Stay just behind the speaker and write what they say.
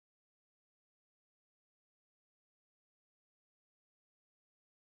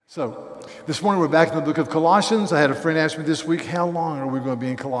So, this morning we're back in the book of Colossians. I had a friend ask me this week, how long are we going to be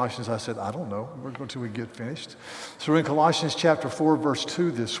in Colossians? I said, I don't know. We're going till we get finished. So we're in Colossians chapter 4, verse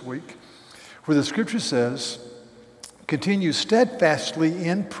 2 this week, where the scripture says, continue steadfastly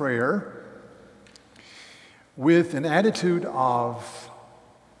in prayer with an attitude of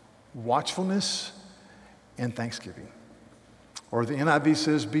watchfulness and thanksgiving. Or the NIV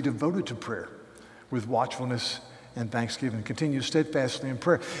says, be devoted to prayer with watchfulness and thanksgiving. Continue steadfastly in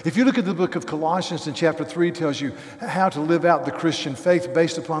prayer. If you look at the book of Colossians in chapter 3, it tells you how to live out the Christian faith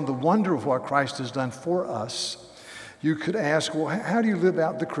based upon the wonder of what Christ has done for us. You could ask, well, how do you live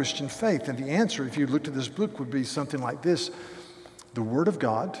out the Christian faith? And the answer, if you looked at this book, would be something like this: the Word of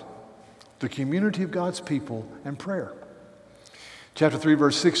God, the community of God's people, and prayer. Chapter 3,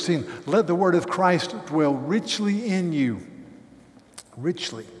 verse 16, let the word of Christ dwell richly in you,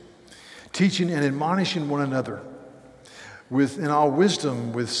 richly, teaching and admonishing one another in all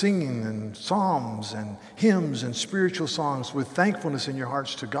wisdom, with singing and psalms and hymns and spiritual songs, with thankfulness in your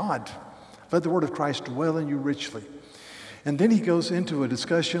hearts to God. Let the word of Christ dwell in you richly. And then he goes into a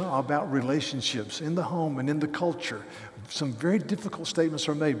discussion about relationships in the home and in the culture. Some very difficult statements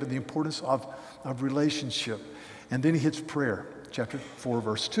are made, but the importance of relationship. And then he hits prayer. Chapter 4,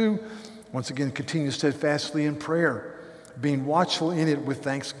 verse 2, once again, continue steadfastly in prayer, being watchful in it with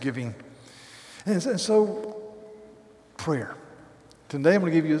thanksgiving. And so, prayer. Today I'm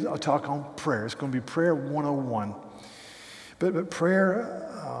going to give you a talk on prayer. It's going to be Prayer 101. But prayer,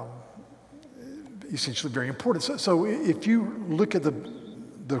 essentially very important. So if you look at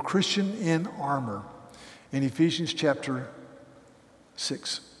the Christian in armor in Ephesians chapter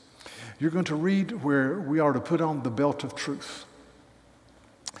 6, you're going to read where we are to put on the belt of truth.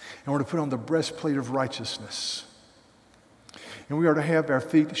 And we're to put on the breastplate of righteousness. And we are to have our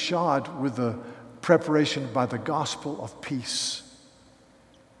feet shod with the preparation by the gospel of peace.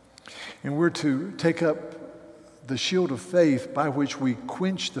 And we're to take up the shield of faith by which we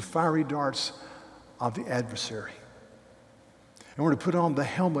quench the fiery darts of the adversary. And we're to put on the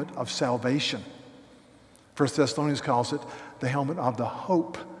helmet of salvation. 1 Thessalonians calls it the helmet of the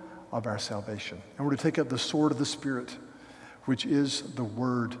hope of our salvation. And we're to take up the sword of the Spirit, which is the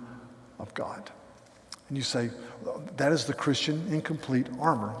Word of God. And you say, that is the Christian in complete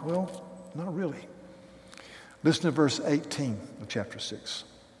armor. Well, not really. Listen to verse 18 of chapter 6.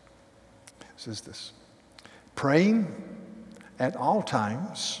 It says this: praying at all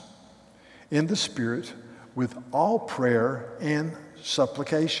times in the Spirit with all prayer and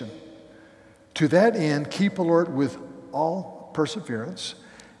supplication. To that end, keep alert with all perseverance,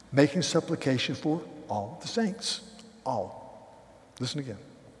 making supplication for all the saints. All. Listen again.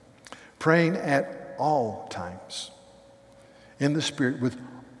 Praying at all times in the Spirit with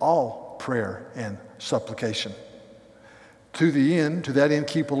all prayer and supplication. To that end,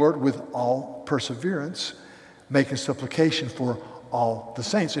 keep alert with all perseverance, making supplication for all the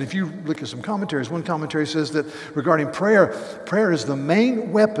saints. And if you look at some commentaries, one commentary says that regarding prayer, prayer is the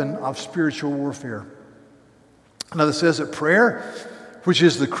main weapon of spiritual warfare. Another says that prayer, which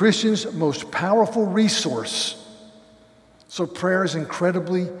is the Christian's most powerful resource. So prayer is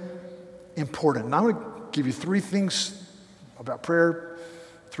incredibly important. And I'm going to give you three things about prayer,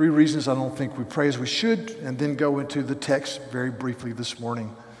 three reasons I don't think we pray as we should, and then go into the text very briefly this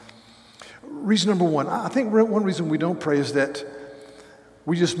morning. Reason number one, I think one reason we don't pray is that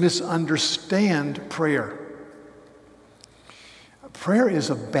we just misunderstand prayer. Prayer is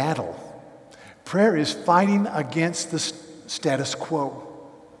a battle. Prayer is fighting against the status quo.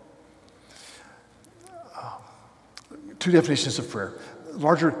 Two definitions of prayer.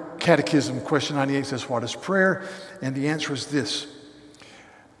 Larger Catechism, question 98 says, what is prayer? And the answer is this: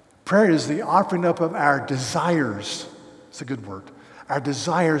 prayer is the offering up of our desires. It's a good word. Our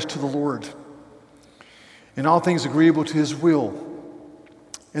desires to the Lord. In all things agreeable to His will.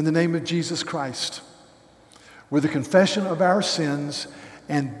 In the name of Jesus Christ. With the confession of our sins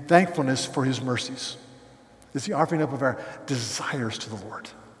and thankfulness for His mercies. It's the offering up of our desires to the Lord.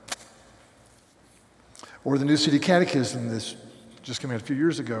 Or the New City Catechism, this just came out a few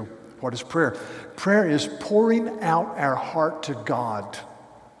years ago. What is prayer? Prayer is pouring out our heart to God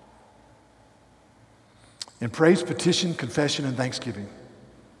in praise, petition, confession, and thanksgiving.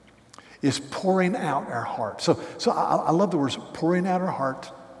 It's pouring out our heart. So I love the words pouring out our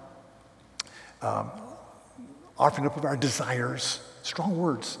heart, offering up of our desires. Strong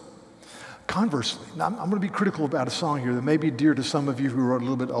words. Conversely, now I'm going to be critical about a song here that may be dear to some of you who are a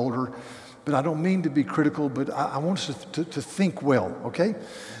little bit older, but I don't mean to be critical, but I want us to think well, okay?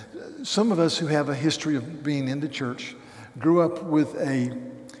 Some of us who have a history of being in the church grew up with a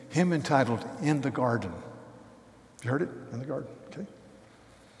hymn entitled, In the Garden. You heard it? In the Garden, okay?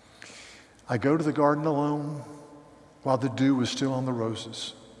 I go to the garden alone while the dew is still on the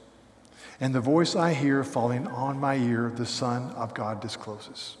roses. And the voice I hear falling on my ear, the Son of God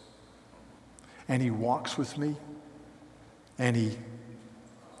discloses. And he walks with me, and he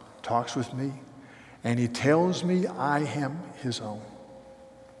talks with me, and he tells me I am his own.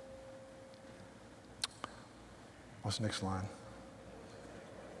 What's the next line?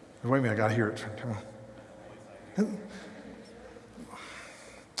 Wait a minute, I got to hear it. Come on.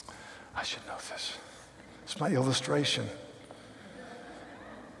 I should know this. It's my illustration.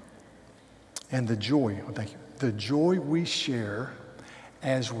 And the joy, thank you, the joy we share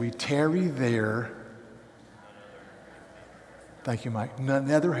as we tarry there, thank you, Mike, none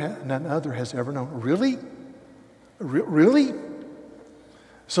other has ever known. Really? Really?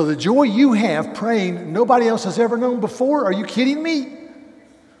 So the joy you have praying, nobody else has ever known before? Are you kidding me?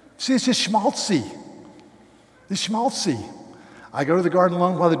 See, it's just schmaltzy. It's schmaltzy. I go to the garden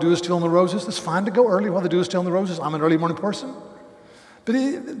alone while the dew is still on the roses. It's fine to go early while the dew is still on the roses. I'm an early morning person. But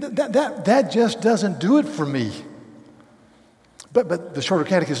that just doesn't do it for me. But the Shorter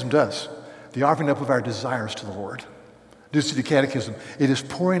Catechism does. The offering up of our desires to the Lord. Due to the Catechism, it is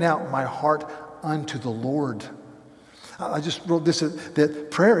pouring out my heart unto the Lord. I just wrote this,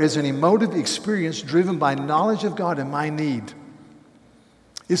 that prayer is an emotive experience driven by knowledge of God and my need.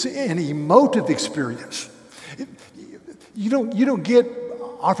 It's an emotive experience. You don't get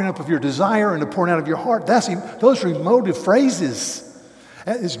offering up of your desire and the pouring out of your heart. Those are emotive phrases.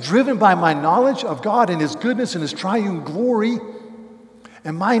 It's driven by my knowledge of God and his goodness and his triune glory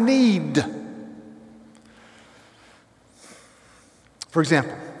and my need. For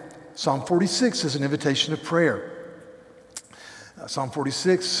example, Psalm 46 is an invitation to prayer. Psalm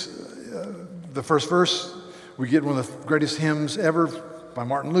 46, the first verse, we get one of the greatest hymns ever by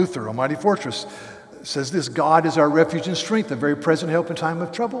Martin Luther, Almighty Fortress. It says this: God is our refuge and strength, a very present help in time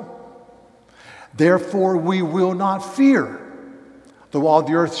of trouble. Therefore we will not fear. Though all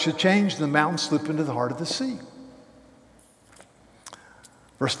the earth should change, the mountains slip into the heart of the sea.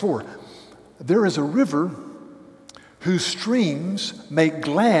 Verse 4, there is a river whose streams make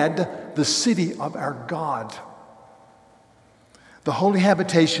glad the city of our God, the holy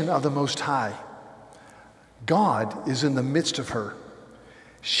habitation of the Most High. God is in the midst of her.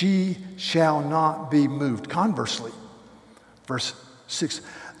 She shall not be moved. Conversely, verse 6,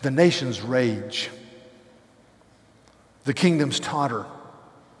 the nations rage. The kingdoms totter.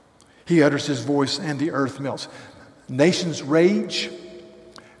 He utters his voice and the earth melts. Nations rage.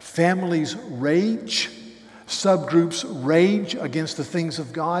 Families rage. Subgroups rage against the things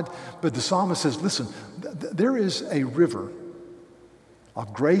of God. But the psalmist says, listen, there is a river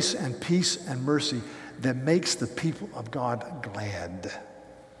of grace and peace and mercy that makes the people of God glad.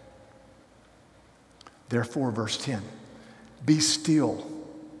 Therefore, verse 10, be still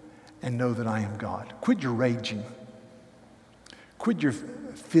and know that I am God. Quit your raging. Quit your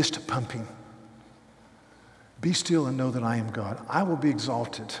fist pumping. Be still and know that I am God. I will be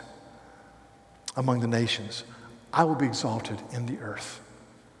exalted among the nations. I will be exalted in the earth.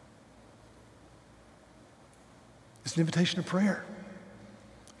 It's an invitation to prayer.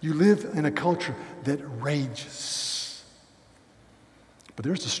 You live in a culture that rages. But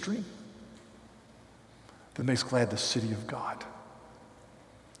there's a stream that makes glad the city of God.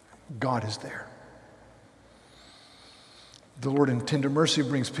 God is there. The Lord in tender mercy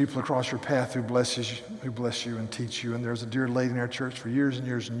brings people across your path who bless you and teach you. And there's a dear lady in our church for years and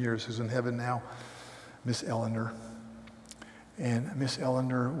years and years who's in heaven now, Miss Eleanor. And Miss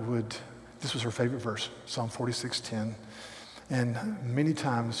Eleanor this was her favorite verse, Psalm 46:10. And many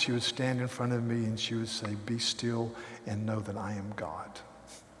times she would stand in front of me and she would say, be still and know that I am God.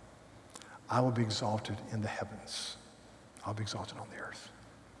 I will be exalted in the heavens. I'll be exalted on the earth.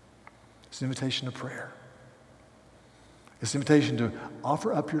 It's an invitation to prayer. It's an invitation to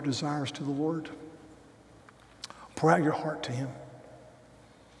offer up your desires to the Lord. Pour out your heart to him.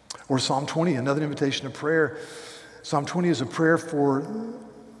 Or Psalm 20, another invitation to prayer. Psalm 20 is a prayer for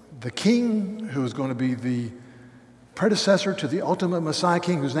the king who is going to be the predecessor to the ultimate Messiah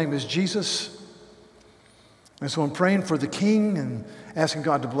king, whose name is Jesus. And so I'm praying for the king and asking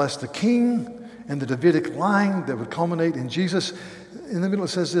God to bless the king and the Davidic line that would culminate in Jesus. In the middle it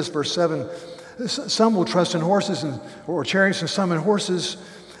says this, verse 7, some will trust in horses or chariots and some in horses,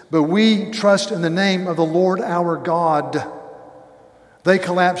 but we trust in the name of the Lord our God. They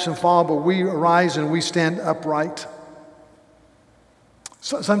collapse and fall, but we arise and we stand upright.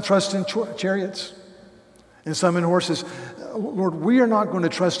 Some trust in chariots and some in horses. Lord, we are not going to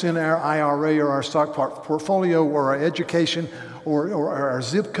trust in our IRA or our stock portfolio or our education or our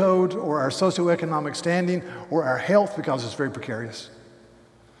zip code or our socioeconomic standing or our health, because it's very precarious.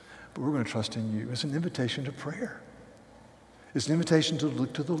 but we're going to trust in you. It's an invitation to prayer. It's an invitation to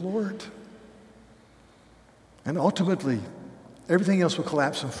look to the Lord. And ultimately, everything else will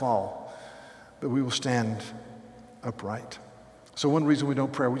collapse and fall, but we will stand upright. So one reason we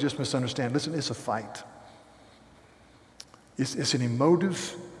don't pray, we just misunderstand. Listen, it's a fight. It's an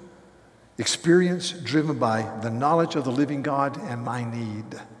emotive experience driven by the knowledge of the living God and my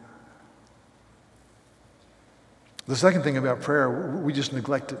need. The second thing about prayer, we just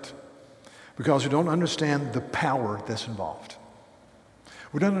neglect it because we don't understand the power that's involved.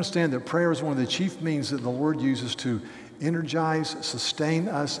 We don't understand that prayer is one of the chief means that the Lord uses to energize, sustain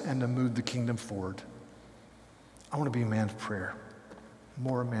us, and to move the kingdom forward. I want to be a man of prayer,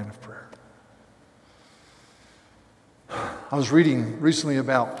 more a man of prayer. I was reading recently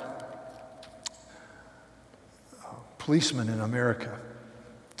about policemen in America.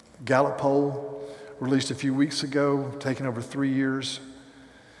 Gallup poll released a few weeks ago, taken over 3 years,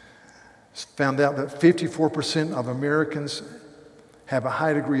 found out that 54% of Americans have a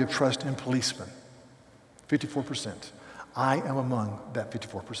high degree of trust in policemen. 54%. I am among that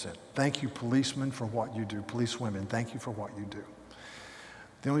 54%. Thank you, policemen, for what you do. Policewomen, thank you for what you do.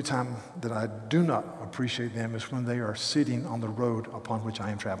 The only time that I do not appreciate them is when they are sitting on the road upon which I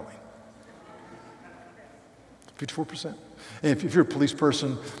am traveling. 54%. And if you're a police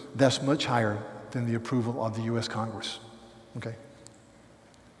person, that's much higher than the approval of the U.S. Congress. Okay?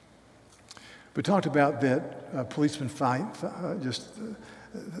 We talked about that policemen fight,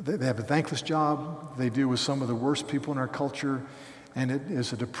 they have a thankless job. They deal with some of the worst people in our culture, and it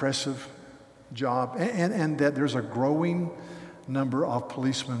is a depressive job. And that there's a growing number of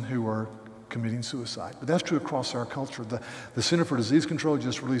policemen who are committing suicide. But that's true across our culture. The Center for Disease Control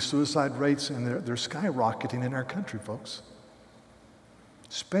just released suicide rates, and they're skyrocketing in our country, folks,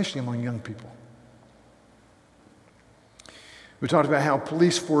 especially among young people. We talked about how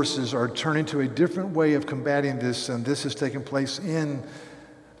police forces are turning to a different way of combating this, and this has taken place in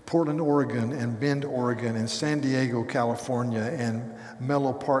Portland, Oregon, and Bend, Oregon, and San Diego, California, and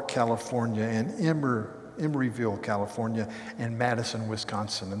Menlo Park, California, and Emeryville, California, and Madison,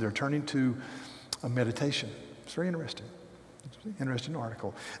 Wisconsin. And they're turning to a meditation. It's very interesting. It's an interesting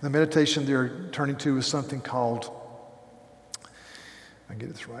article. And the meditation they're turning to is something called, I get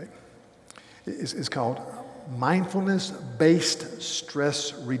this right, it's called Mindfulness-Based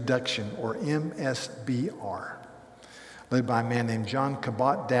Stress Reduction, or MSBR, led by a man named Jon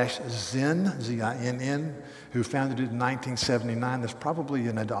Kabat-Zinn, Z-I-N-N, who founded it in 1979. That's probably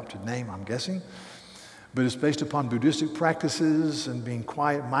an adopted name, I'm guessing. But it's based upon Buddhistic practices and being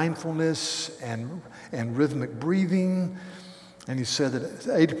quiet, mindfulness, and rhythmic breathing. And he said that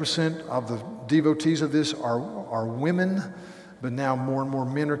 80% of the devotees of this are women, but now more and more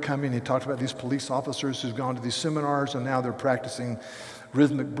men are coming. He talked about these police officers who've gone to these seminars, and now they're practicing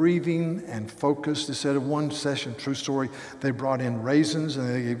rhythmic breathing and focus. They said in one session, true story, they brought in raisins, and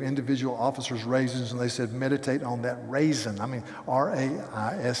they gave individual officers raisins, and they said, meditate on that raisin. I mean,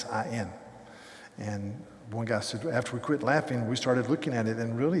 R-A-I-S-I-N. And one guy said, after we quit laughing, we started looking at it,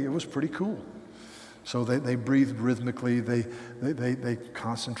 and really, it was pretty cool. So they breathed rhythmically, they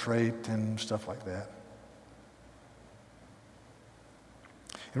concentrate and stuff like that.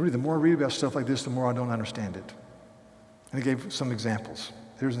 And really, the more I read about stuff like this, the more I don't understand it. And he gave some examples.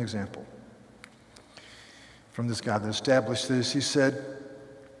 Here's an example from this guy that established this. He said,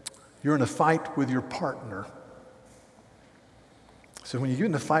 you're in a fight with your partner. So when you get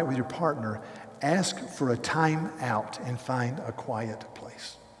in a fight with your partner, ask for a time out and find a quiet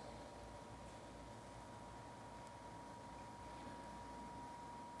place.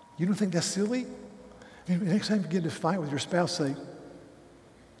 You don't think that's silly? I mean, next time you get in a fight with your spouse, say,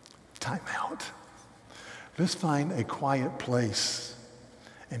 time out. Let's find a quiet place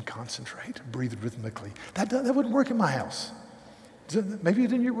and concentrate. Breathe rhythmically. That wouldn't work in my house. Maybe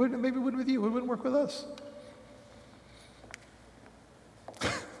it wouldn't with you. It wouldn't work with us.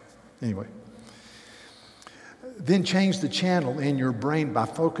 Anyway. Then change the channel in your brain by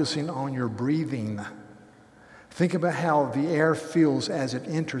focusing on your breathing. Think about how the air feels as it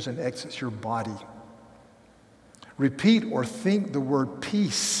enters and exits your body. Repeat or think the word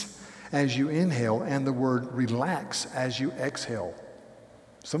peace as you inhale and the word relax as you exhale.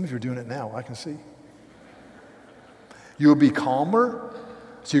 Some of you are doing it now, I can see. You'll be calmer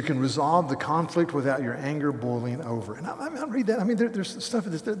so you can resolve the conflict without your anger boiling over. And I read that. I mean, there's stuff,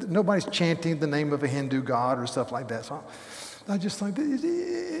 nobody's chanting the name of a Hindu god or stuff like that. So I just think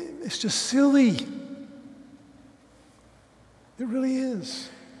it's just silly. It really is.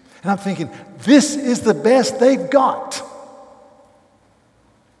 And I'm thinking, this is the best they've got.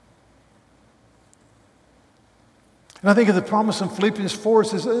 And I think of the promise in Philippians 4, it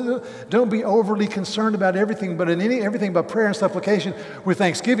says, don't be overly concerned about everything, but in everything by prayer and supplication with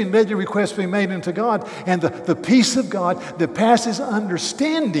thanksgiving, let your requests be made unto God, and the peace of God that passes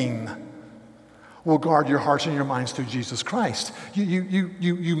understanding will guard your hearts and your minds through Jesus Christ.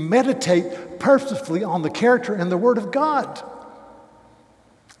 You meditate purposefully on the character and the Word of God.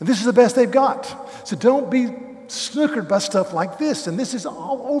 And this is the best they've got. So don't be snookered by stuff like this. And this is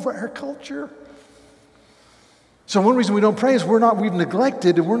all over our culture. So one reason we don't pray is we've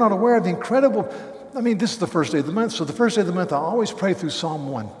neglected and we're not aware of the incredible, this is the first day of the month. So the first day of the month, I always pray through Psalm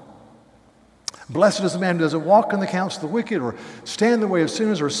 1. Blessed is the man who doesn't walk in the counsel of the wicked or stand in the way of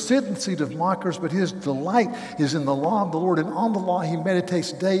sinners or sit in the seat of mockers, but his delight is in the law of the Lord, and on the law he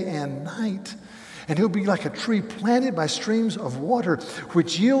meditates day and night. And he'll be like a tree planted by streams of water,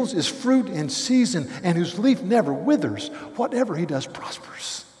 which yields its fruit in season, and whose leaf never withers. Whatever he does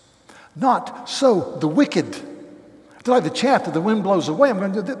prospers. Not so the wicked. They're like the chaff that the wind blows away.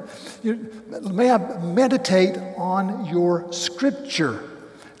 May I meditate on your scripture.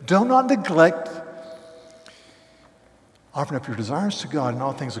 Do not neglect offering up your desires to God in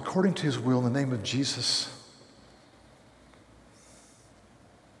all things according to his will in the name of Jesus.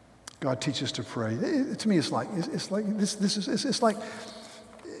 God teaches us to pray. To me, it's like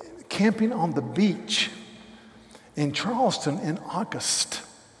camping on the beach in Charleston in August.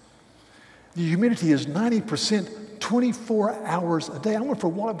 The humidity is 90%, 24 hours a day. I went for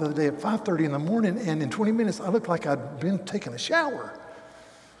a walk the other day at 5:30 in the morning, and in 20 minutes, I looked like I'd been taking a shower.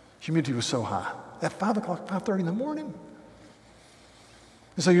 Humidity was so high. At 5 o'clock, 5:30 in the morning.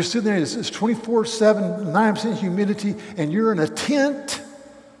 And so you're sitting there, it's 24/7, 9% humidity, and you're in a tent,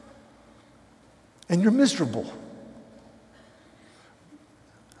 and you're miserable.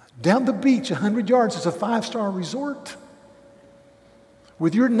 Down the beach, 100 yards, it's a 5-star resort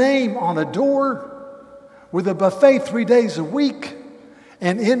with your name on a door, with a buffet 3 days a week,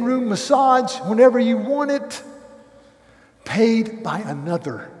 and in-room massage whenever you want it, paid by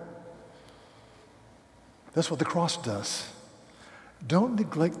another. That's what the cross does. Don't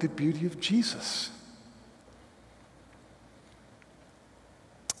neglect the beauty of Jesus.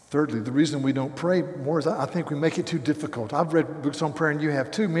 Thirdly, the reason we don't pray more is I think we make it too difficult. I've read books on prayer, and you have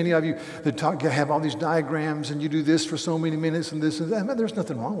too. Many of you that have all these diagrams, and you do this for so many minutes and this and that. There's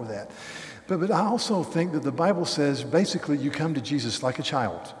nothing wrong with that. But I also think that the Bible says basically you come to Jesus like a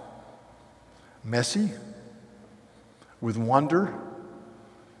child. Messy, with wonder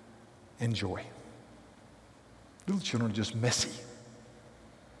and joy. Little children are just messy,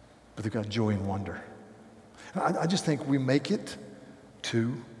 but they've got joy and wonder. I just think we make it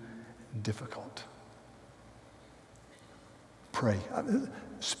too difficult. Pray.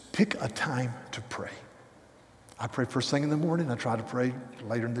 Pick a time to pray. I pray first thing in the morning. I try to pray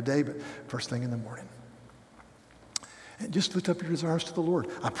later in the day, but first thing in the morning. And just lift up your desires to the Lord.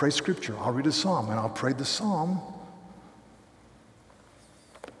 I pray scripture. I'll read a psalm, and I'll pray the psalm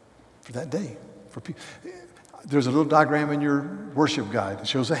for that day. For people. There's a little diagram in your worship guide that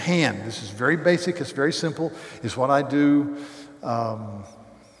shows a hand. This is very basic. It's very simple. It's what I do.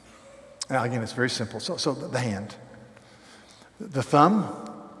 Again, it's very simple. So the hand. The thumb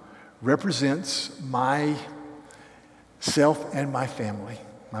represents my self and my family,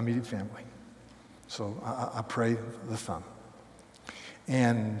 my immediate family. So I pray the thumb.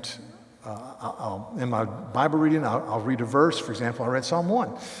 And in my Bible reading, I'll read a verse. For example, I read Psalm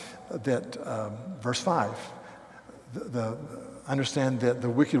 1, verse 5. Understand that the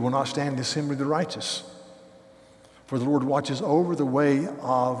wicked will not stand in the assembly of the righteous. For the Lord watches over the way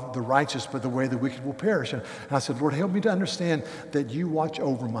of the righteous, but the way of the wicked will perish. And I said, Lord, help me to understand that you watch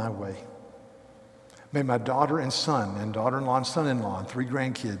over my way. May my daughter and son, and daughter-in-law and son-in-law, and 3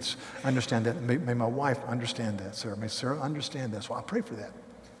 grandkids understand that. May my wife understand that, Sarah. May Sarah understand that. So I pray for that.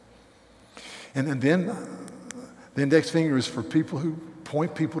 And then the index finger is for people who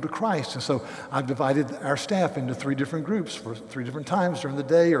point people to Christ. And so I've divided our staff into 3 different groups for 3 different times during the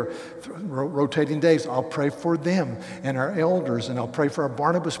day or rotating days. I'll pray for them and our elders, and I'll pray for our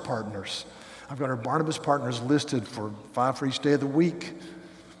Barnabas partners. I've got our Barnabas partners listed for 5 for each day of the week.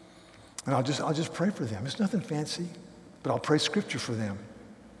 And I'll just pray for them. It's nothing fancy, but I'll pray scripture for them.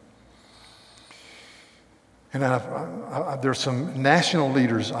 And there's some national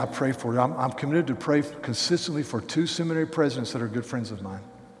leaders I pray for. I'm committed to pray consistently for 2 seminary presidents that are good friends of mine.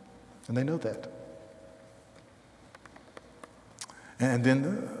 And they know that. And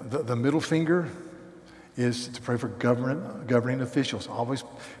then the middle finger is to pray for governing officials.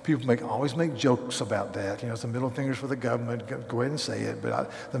 People always make jokes about that. It's the middle finger's for the government. Go ahead and say it,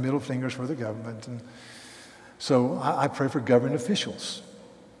 but the middle finger's for the government. And so I pray for governing officials.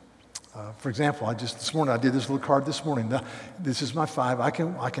 For example, this morning I did this little card this morning. This is my 5. I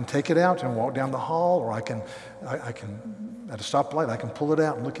can take it out and walk down the hall, or I can at a stoplight I can pull it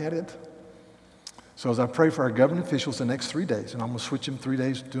out and look at it. So as I pray for our government officials the next 3 days, and I'm going to switch them 3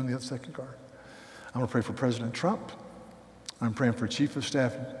 days doing the second card. I'm going to pray for President Trump. I'm praying for Chief of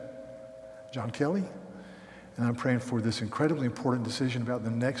Staff John Kelly, and I'm praying for this incredibly important decision about the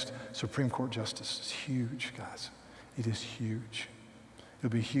next Supreme Court justice. It's huge, guys. It is huge. It'll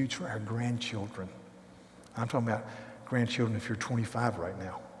be huge for our grandchildren. I'm talking about grandchildren if you're 25 right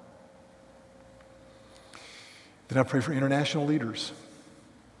now. Then I pray for international leaders.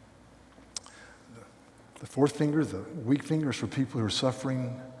 The fourth finger, the weak finger, is for people who are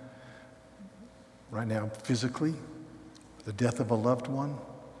suffering right now physically, the death of a loved one.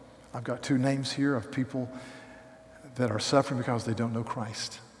 I've got 2 names here of people that are suffering because they don't know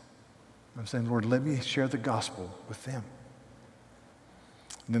Christ. I'm saying, Lord, let me share the gospel with them.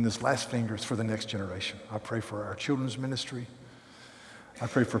 And then this last finger is for the next generation. I pray for our children's ministry. I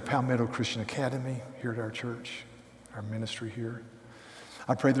pray for Palmetto Christian Academy here at our church, our ministry here.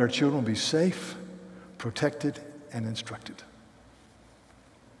 I pray that our children will be safe, protected, and instructed.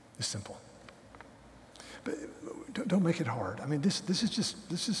 It's simple. But don't make it hard. I mean, this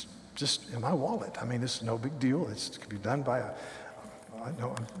is just in my wallet. I mean, this is no big deal. It can be done by a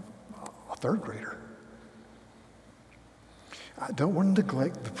 3rd grader. I don't want to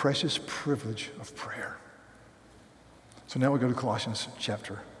neglect the precious privilege of prayer. So now we go to Colossians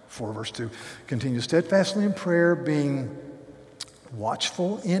chapter 4, verse 2. Continue steadfastly in prayer, being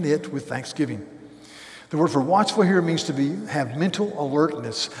watchful in it with thanksgiving. The word for watchful here means to have mental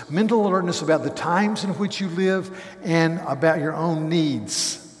alertness about the times in which you live and about your own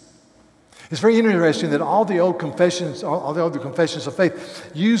needs. It's very interesting that all the other confessions of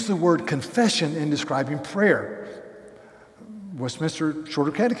faith use the word confession in describing prayer. Westminster Shorter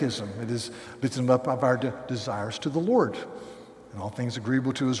Catechism, it is lifting up of our desires to the Lord, and all things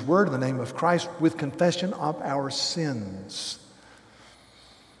agreeable to His word in the name of Christ with confession of our sins.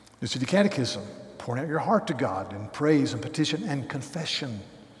 New City Catechism, pouring out your heart to God in praise and petition and confession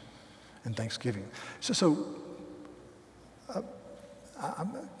and thanksgiving.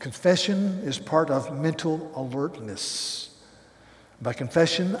 Confession is part of mental alertness. By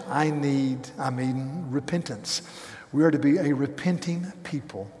confession, I mean repentance. We are to be a repenting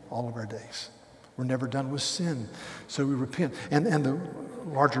people all of our days. We're never done with sin, so we repent. And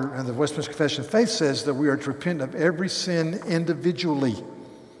the Westminster Confession of Faith says that we are to repent of every sin individually.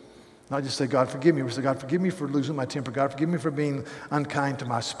 Not just say, God, forgive me. We say, God, forgive me for losing my temper. God, forgive me for being unkind to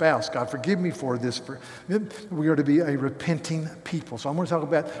my spouse. God, forgive me for this. We are to be a repenting people. So I'm going to talk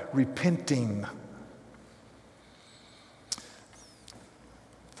about repenting.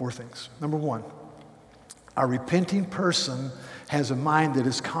 4 things. Number 1, a repenting person has a mind that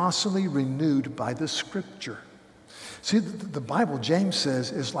is constantly renewed by the Scripture. See, the Bible, James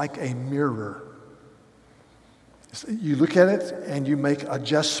says, is like a mirror. You look at it and you make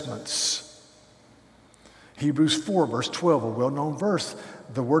adjustments. Hebrews 4, verse 12, a well-known verse.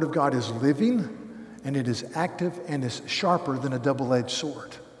 The Word of God is living, and it is active, and is sharper than a double-edged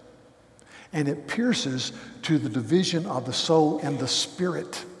sword. And it pierces to the division of the soul and the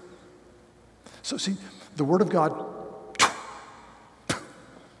spirit. So see, the Word of God,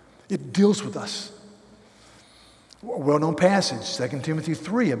 it deals with us. A well-known passage, 2 Timothy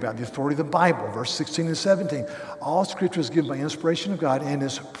 3, about the authority of the Bible, verse 16 and 17. All Scripture is given by inspiration of God and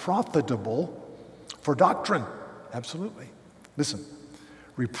is profitable for doctrine. Absolutely. Listen,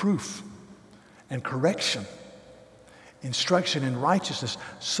 reproof and correction, instruction in righteousness,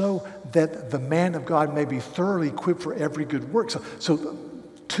 so that the man of God may be thoroughly equipped for every good work. So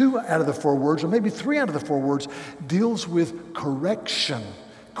 2 out of the 4 words, or maybe 3 out of the 4 words, deals with correction,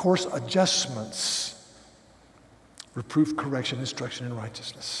 course adjustments. Reproof, correction, instruction in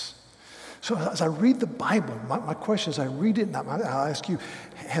righteousness. So as I read the Bible, my question as I read it, and I'll ask you,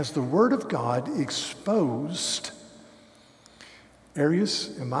 has the Word of God exposed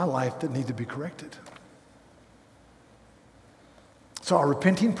areas in my life that need to be corrected? So a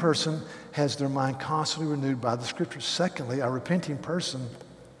repenting person has their mind constantly renewed by the Scriptures. Secondly, a repenting person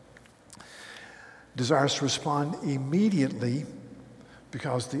desires to respond immediately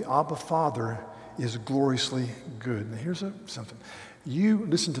because the Abba Father is gloriously good. Now here's something.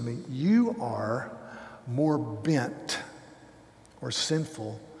 Listen to me, you are more bent or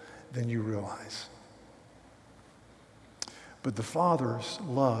sinful than you realize. But the Father's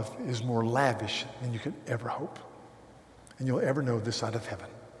love is more lavish than you could ever hope. And you'll ever know this side of heaven.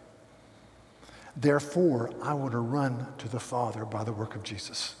 Therefore, I want to run to the Father by the work of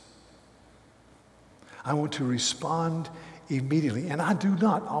Jesus. I want to respond immediately. And I do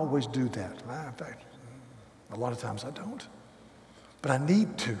not always do that. In fact, a lot of times I don't. But I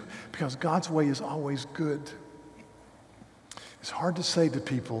need to, because God's way is always good. It's hard to say to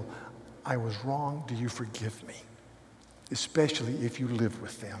people, I was wrong, do you forgive me? Especially if you live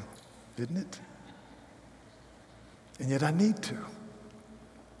with them, isn't it? And yet I need to.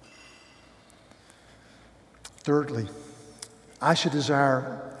 Thirdly, I should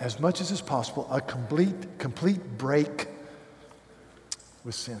desire, as much as is possible, a complete break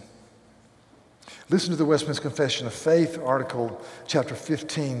with sin. Listen to the Westminster Confession of Faith, article, chapter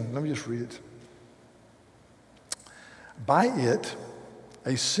 15. Let me just read it. By it,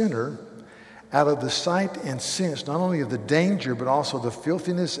 a sinner, out of the sight and sense, not only of the danger, but also the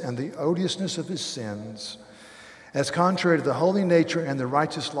filthiness and the odiousness of his sins, as contrary to the holy nature and the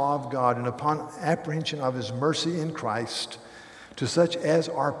righteous law of God, and upon apprehension of his mercy in Christ, to such as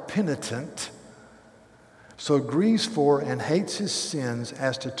are penitent, so grieves for and hates his sins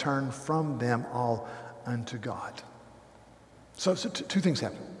as to turn from them all unto God. So two things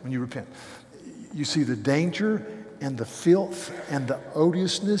happen when you repent. You see the danger and the filth and the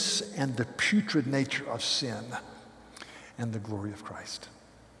odiousness and the putrid nature of sin and the glory of Christ.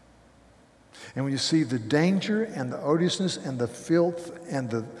 And when you see the danger and the odiousness and the filth and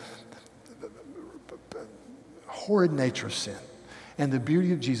the horrid nature of sin and the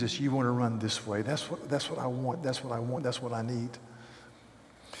beauty of Jesus, you want to run this way. That's what I want. That's what I want. That's what I need.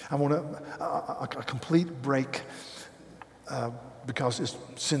 I want a complete break because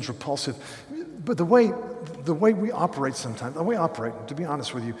sin's repulsive. But the way we operate sometimes, to be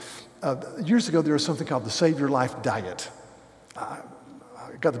honest with you, years ago there was something called the Save Your Life Diet. I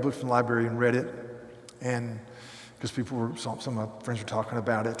got the book from the library and read it, and because some of my friends were talking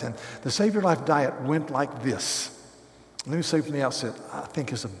about it. And the Save Your Life Diet went like this. Let me say from the outset, I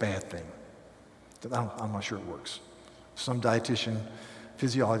think it's a bad thing. I'm not sure it works. Some dietitian,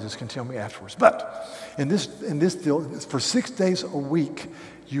 physiologist can tell me afterwards. But in this deal, for 6 days a week,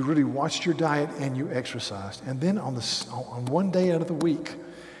 you really watched your diet and you exercised. And then on one day out of the week,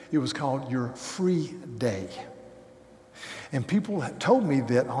 it was called your free day. And people told me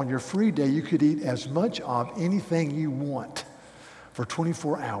that on your free day, you could eat as much of anything you want for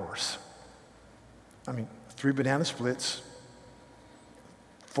 24 hours. I mean, 3 banana splits,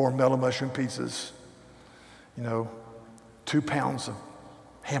 4 mellow mushroom pizzas, 2 pounds of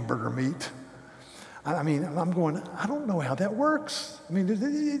hamburger meat. I mean, I'm going, I don't know how that works. I mean,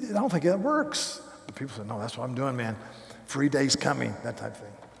 I don't think that works. But people say, no, that's what I'm doing, man. Free day's coming, that type of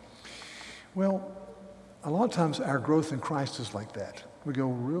thing. Well, a lot of times our growth in Christ is like that. We go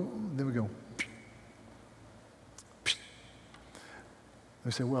then we go. We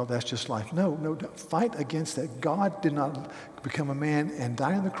say, well, that's just life. No, fight against that. God did not become a man and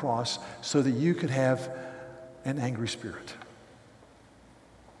die on the cross so that you could have an angry spirit.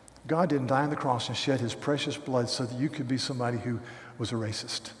 God didn't die on the cross and shed his precious blood so that you could be somebody who was a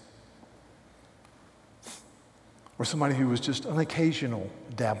racist. Or somebody who was just an occasional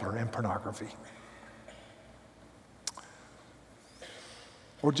dabbler in pornography.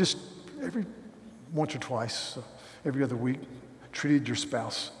 Or just every once or twice, every other week, treated your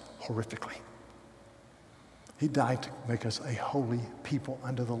spouse horrifically. He died to make us a holy people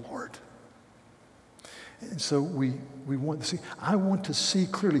unto the Lord. And so we want to see. I want to see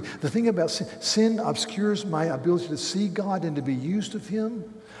clearly. The thing about sin obscures my ability to see God and to be used of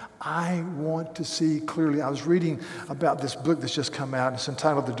him. I want to see clearly. I was reading about this book that's just come out. It's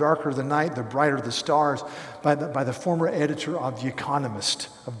entitled The Darker the Night, The Brighter the Stars by the former editor of The Economist,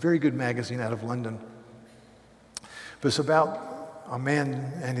 a very good magazine out of London. But it's about a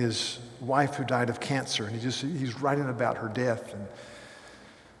man and his wife who died of cancer, and he's writing about her death and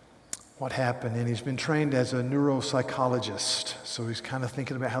what happened, and he's been trained as a neuropsychologist, so he's kind of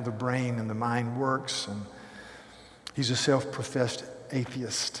thinking about how the brain and the mind works, and he's a self-professed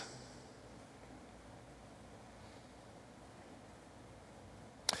atheist.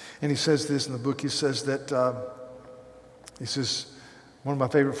 And he says this in the book. He says that, one of my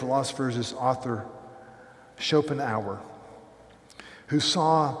favorite philosophers is author Schopenhauer, who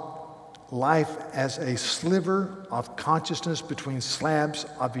saw life as a sliver of consciousness between slabs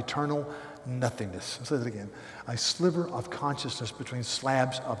of eternal nothingness. I'll say that again. A sliver of consciousness between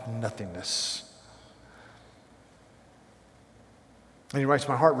slabs of nothingness. And he writes,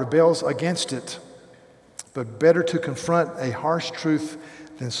 my heart rebels against it, but better to confront a harsh truth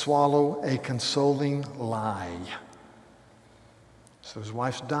than swallow a consoling lie. So his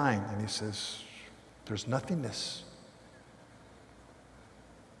wife's dying, and he says, there's nothingness.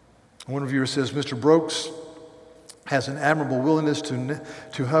 One reviewer says, Mr. Brooks has an admirable willingness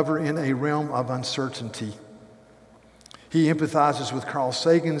to hover in a realm of uncertainty. He empathizes with Carl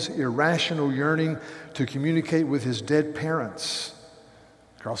Sagan's irrational yearning to communicate with his dead parents.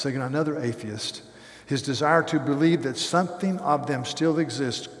 Carl Sagan, another atheist, his desire to believe that something of them still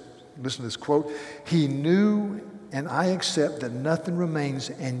exists. Listen to this quote. He knew, and I accept, that nothing remains,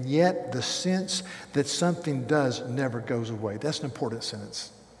 and yet the sense that something does never goes away. That's an important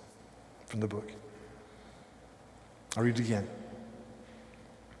sentence from the book. I'll read it again.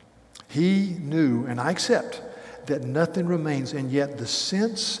 He knew, and I accept, that nothing remains, and yet the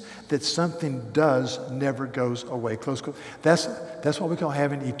sense that something does never goes away. Close quote. That's what we call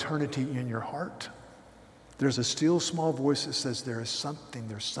having eternity in your heart. There's a still small voice that says there is something,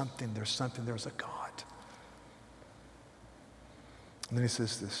 there's something, there's something, there's a God. And then he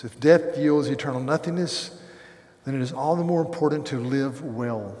says this, if death yields eternal nothingness, then it is all the more important to live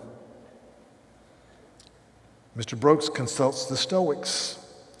well. Mr. Brooks consults the Stoics,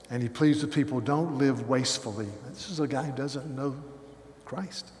 and he pleads with people, don't live wastefully. This is a guy who doesn't know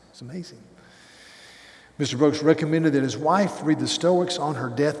Christ. It's amazing. Mr. Brooks recommended that his wife read the Stoics on her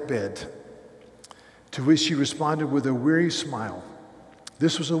deathbed, to which she responded with a weary smile.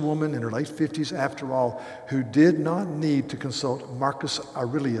 This was a woman in her late 50s, after all, who did not need to consult Marcus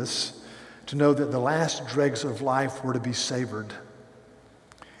Aurelius to know that the last dregs of life were to be savored.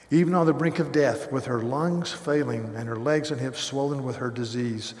 Even on the brink of death, with her lungs failing and her legs and hips swollen with her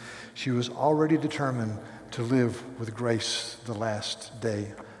disease, she was already determined to live with grace the last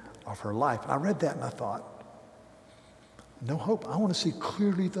day of her life. I read that and I thought, no hope. I want to see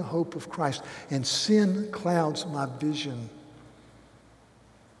clearly the hope of Christ, and sin clouds my vision.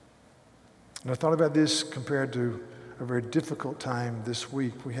 And I thought about this compared to a very difficult time this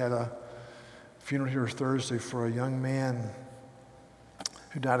week. We had a funeral here Thursday for a young man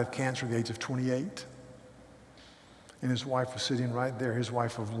who died of cancer at the age of 28. And his wife was sitting right there, his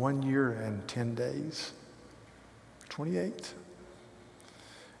wife of 1 year and 10 days. 28.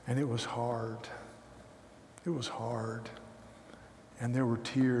 And it was hard. It was hard. And there were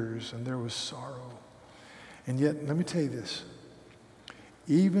tears and there was sorrow. And yet, let me tell you this.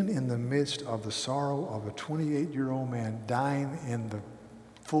 Even in the midst of the sorrow of a 28-year-old man dying in the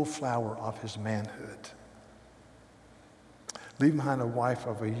full flower of his manhood, leaving behind a wife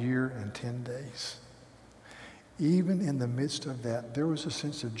of 1 year and 10 days. Even in the midst of that, there was a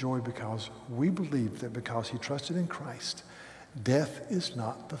sense of joy because we believed that because he trusted in Christ, death is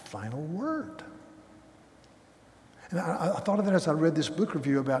not the final word. And I thought of that as I read this book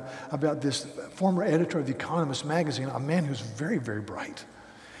review about this former editor of The Economist magazine, a man who's very, very bright.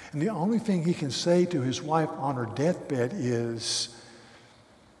 And the only thing he can say to his wife on her deathbed is,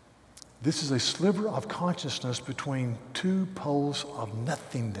 this is a sliver of consciousness between two poles of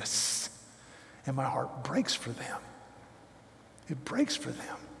nothingness. And my heart breaks for them. It breaks for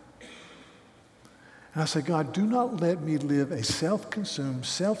them. And I say, God, do not let me live a self-consumed,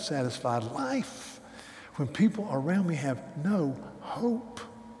 self-satisfied life when people around me have no hope.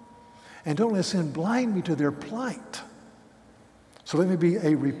 And don't let sin blind me to their plight. So let me be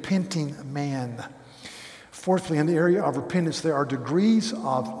a repenting man. Fourthly, in the area of repentance, there are degrees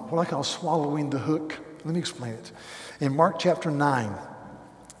of what I call swallowing the hook. Let me explain it. In Mark chapter 9,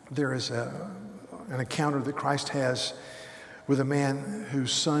 there is an encounter that Christ has with a man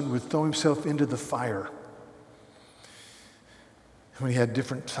whose son would throw himself into the fire. When he had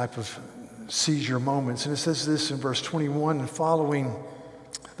different type of seizure moments. And it says this in verse 21 and following,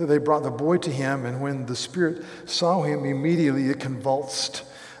 that they brought the boy to him, and when the spirit saw him, immediately it convulsed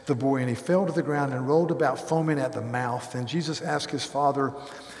the boy, and he fell to the ground and rolled about, foaming at the mouth. And Jesus asked his father,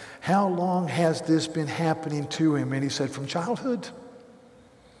 how long has this been happening to him? And he said, from childhood.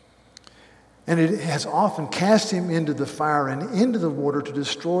 And it has often cast him into the fire and into the water to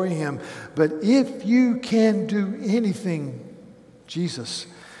destroy him. But if you can do anything, Jesus,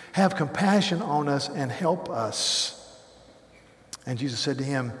 have compassion on us and help us. And Jesus said to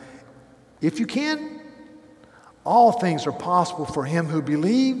him, if you can, all things are possible for him who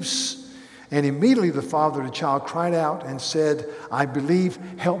believes. And immediately the father of the child cried out and said, I believe,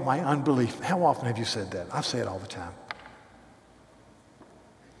 help my unbelief. How often have you said that? I say it all the time.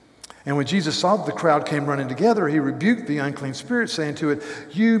 And when Jesus saw that the crowd came running together, he rebuked the unclean spirit, saying to it,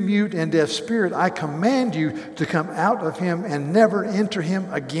 you mute and deaf spirit, I command you to come out of him and never enter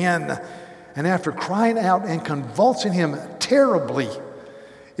him again. And after crying out and convulsing him terribly,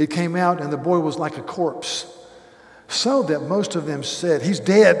 it came out, and the boy was like a corpse, so that most of them said, he's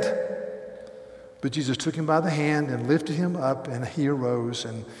dead. But Jesus took him by the hand and lifted him up, and he arose.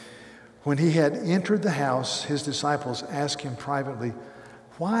 And when he had entered the house, his disciples asked him privately,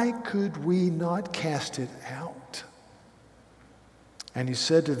 why could we not cast it out? And he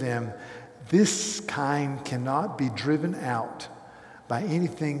said to them, This kind cannot be driven out by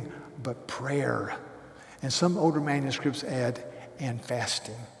anything but prayer. And some older manuscripts add, and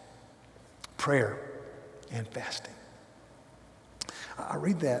fasting. Prayer and fasting. I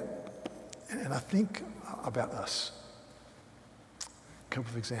read that and I think about us. A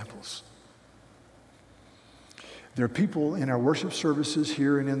couple of examples. There are people in our worship services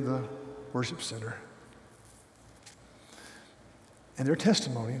here and in the worship center. And their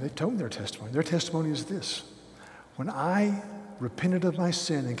testimony, they told me their testimony. Their testimony is this. When I repented of my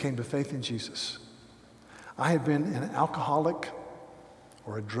sin and came to faith in Jesus, I had been an alcoholic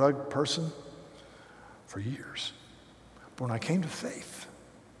or a drug person for years. But when I came to faith,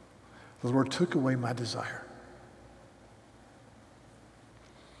 the Lord took away my desire.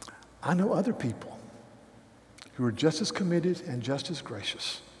 I know other people who are just as committed and just as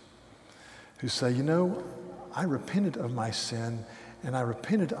gracious, who say, you know, I repented of my sin and I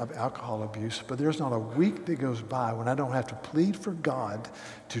repented of alcohol abuse, but there's not a week that goes by when I don't have to plead for God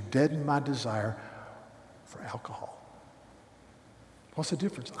to deaden my desire for alcohol. What's the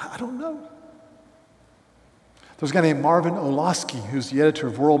difference? I don't know. There's a guy named Marvin Olasky, who's the editor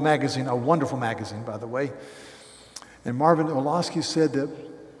of World Magazine, a wonderful magazine, by the way. And Marvin Olasky said that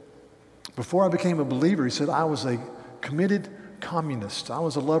before I became a believer, he said, I was a committed communist. I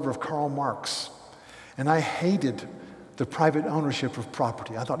was a lover of Karl Marx. And I hated the private ownership of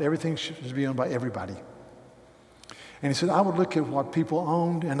property. I thought everything should be owned by everybody. And he said, I would look at what people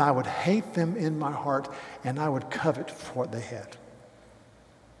owned and I would hate them in my heart and I would covet for what they had.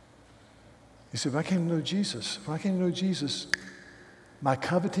 He said, when I came to know Jesus, my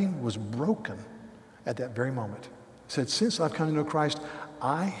coveting was broken at that very moment. He said, since I've come to know Christ,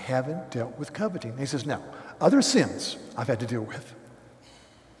 I haven't dealt with coveting. And he says, now, other sins I've had to deal with.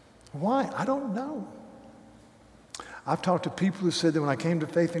 Why? I don't know. I've talked to people who said that when I came to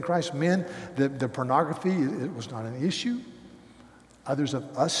faith in Christ, men, the pornography, it was not an issue. Others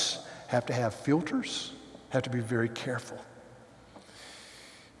of us have to have filters, have to be very careful.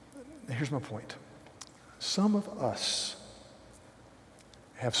 Now, here's my point. Some of us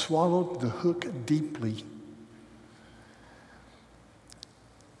have swallowed the hook deeply,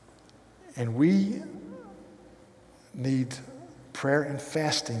 and we need prayer and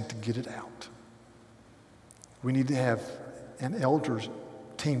fasting to get it out. We need to have an elders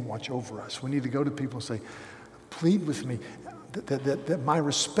team watch over us. We need to go to people and say, plead with me that my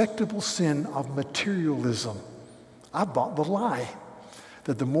respectable sin of materialism, I bought the lie,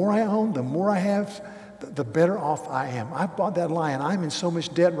 that the more I own, the more I have, the better off I am. I bought that lie and I'm in so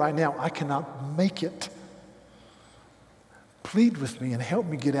much debt right now, I cannot make it. Plead with me and help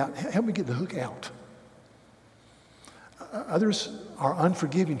me get out, help me get the hook out. Others are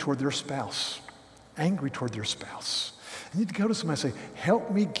unforgiving toward their spouse, angry toward their spouse. You need to go to somebody and say,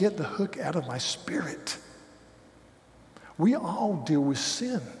 help me get the hook out of my spirit. We all deal with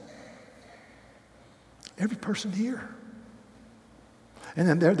sin. Every person here. And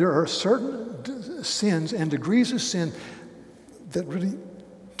then there are certain sins and degrees of sin that really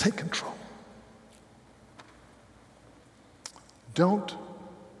take control. Don't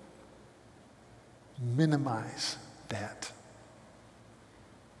minimize that.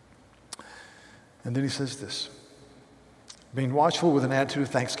 And then he says this, being watchful with an attitude of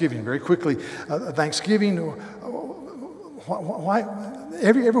thanksgiving. Very quickly, thanksgiving, why,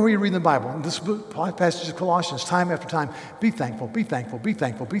 everywhere you read in the Bible, in this passage of Colossians, time after time, be thankful, be thankful, be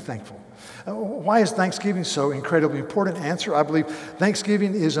thankful, be thankful. Why is Thanksgiving so incredibly important? Answer, I believe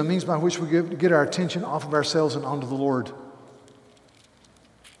Thanksgiving is a means by which we get our attention off of ourselves and onto the Lord.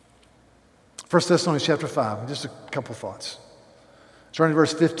 1 Thessalonians chapter 5, just a couple thoughts. Starting in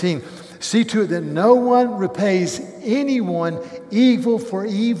verse 15, see to it that no one repays anyone evil for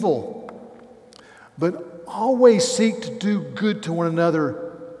evil, but always seek to do good to one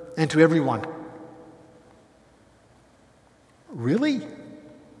another and to everyone. Really?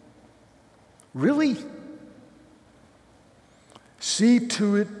 Really? See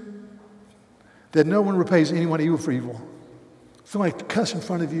to it that no one repays anyone evil for evil. Somebody cuss in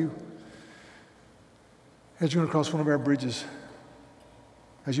front of you as you're going to cross one of our bridges.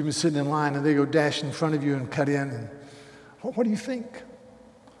 As you've been sitting in line and they go dash in front of you and cut in. And what do you think?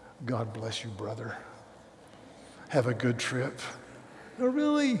 God bless you, brother. Have a good trip. Oh,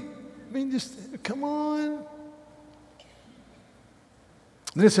 really? I mean, just come on.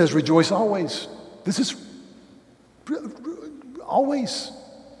 Then it says, rejoice always. This is always.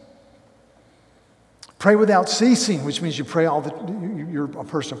 Pray without ceasing, which means you pray you're a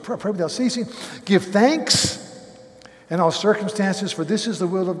person of prayer. Pray without ceasing. Give thanks in all circumstances, for this is the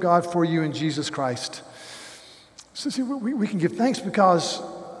will of God for you in Jesus Christ. So see, we can give thanks because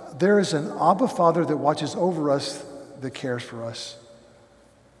there is an Abba Father that watches over us, that cares for us.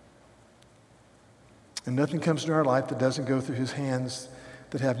 And nothing comes into our life that doesn't go through his hands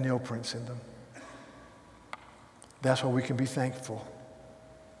that have nail prints in them. That's why we can be thankful.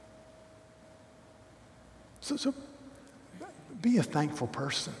 So be a thankful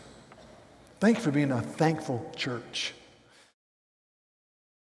person. Thank you for being a thankful church.